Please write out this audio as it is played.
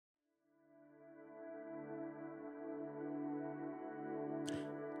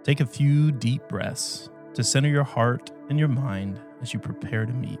Take a few deep breaths to center your heart and your mind as you prepare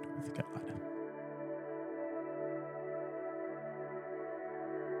to meet with God.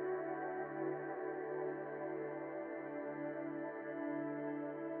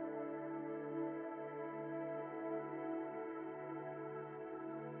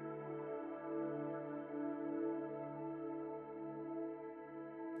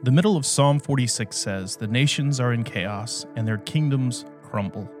 The middle of Psalm 46 says, "The nations are in chaos, and their kingdoms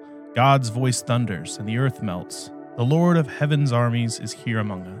crumble. God's voice thunders, and the earth melts. The Lord of heaven's armies is here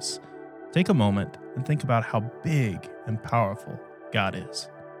among us." Take a moment and think about how big and powerful God is.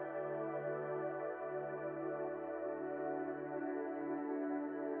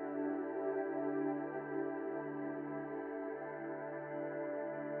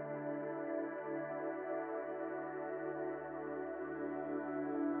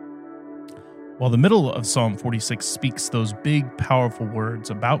 While the middle of Psalm 46 speaks those big, powerful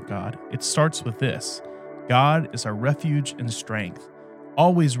words about God, it starts with this: God is our refuge and strength,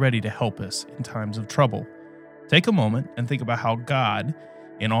 always ready to help us in times of trouble. Take a moment and think about how God,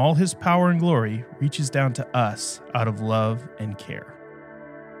 in all his power and glory, reaches down to us out of love and care.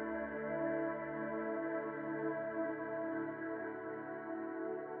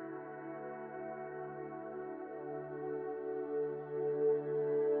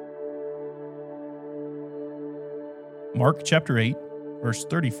 Mark chapter 8, verse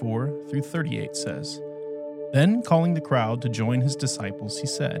 34 through 38 says, "Then calling the crowd to join his disciples, he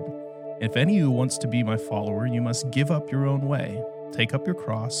said, 'If any of you wants to be my follower, you must give up your own way, take up your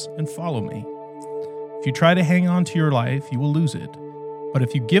cross, and follow me. If you try to hang on to your life, you will lose it. But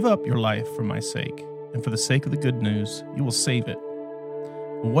if you give up your life for my sake, and for the sake of the good news, you will save it.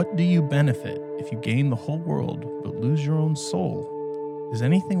 What do you benefit if you gain the whole world but lose your own soul? Is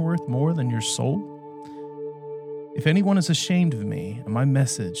anything worth more than your soul? If anyone is ashamed of me and my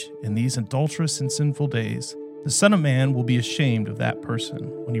message in these adulterous and sinful days, the Son of Man will be ashamed of that person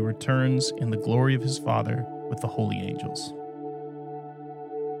when he returns in the glory of his Father with the holy angels.'"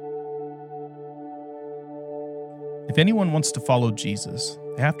 If anyone wants to follow Jesus,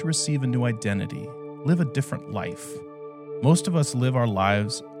 they have to receive a new identity, live a different life. Most of us live our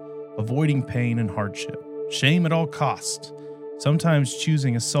lives avoiding pain and hardship, shame at all costs, sometimes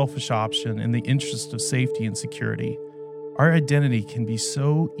choosing a selfish option in the interest of safety and security. Our identity can be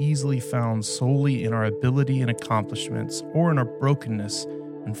so easily found solely in our ability and accomplishments or in our brokenness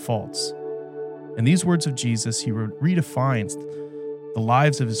and faults. In these words of Jesus, he redefines the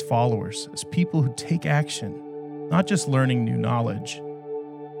lives of his followers as people who take action, not just learning new knowledge,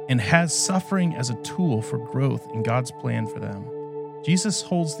 and has suffering as a tool for growth in God's plan for them. Jesus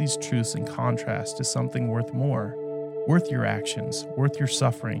holds these truths in contrast to something worth more, worth your actions, worth your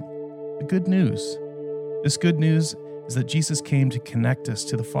suffering: the good news. This good news is that Jesus came to connect us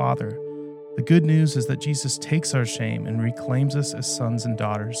to the Father. The good news is that Jesus takes our shame and reclaims us as sons and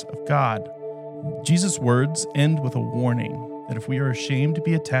daughters of God. Jesus' words end with a warning that if we are ashamed to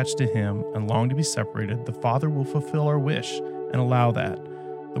be attached to him and long to be separated, the Father will fulfill our wish and allow that.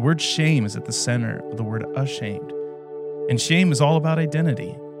 The word shame is at the center of the word ashamed. And shame is all about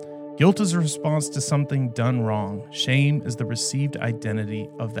identity. Guilt is a response to something done wrong. Shame is the received identity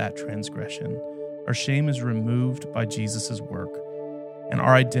of that transgression. Our shame is removed by Jesus' work, and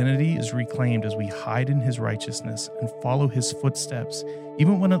our identity is reclaimed as we hide in his righteousness and follow his footsteps,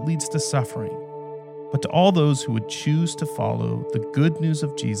 even when it leads to suffering. But to all those who would choose to follow, the good news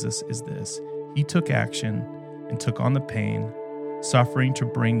of Jesus is this: he took action and took on the pain, suffering to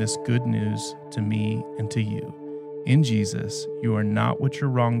bring this good news to me and to you. In Jesus, you are not what your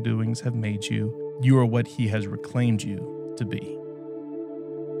wrongdoings have made you. You are what he has reclaimed you to be.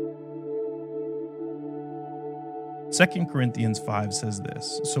 2 Corinthians 5 says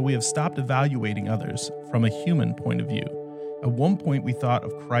this: "So we have stopped evaluating others from a human point of view. At one point we thought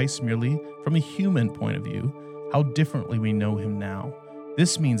of Christ merely from a human point of view. How differently we know him now.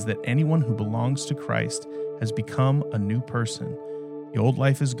 This means that anyone who belongs to Christ has become a new person. The old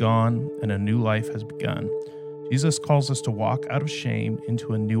life is gone and a new life has begun." Jesus calls us to walk out of shame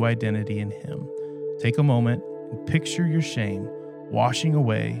into a new identity in him. Take a moment and picture your shame washing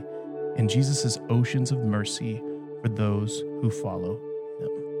away in Jesus' oceans of mercy for those who follow him.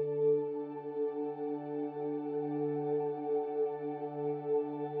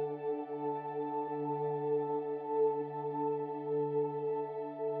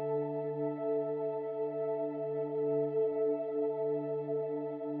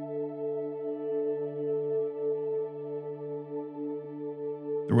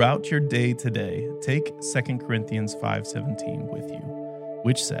 Throughout your day today, take 2 Corinthians 5:17 with you,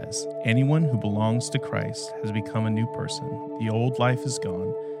 which says, anyone who belongs to Christ has become a new person. The old life is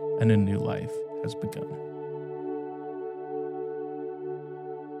gone and a new life has begun.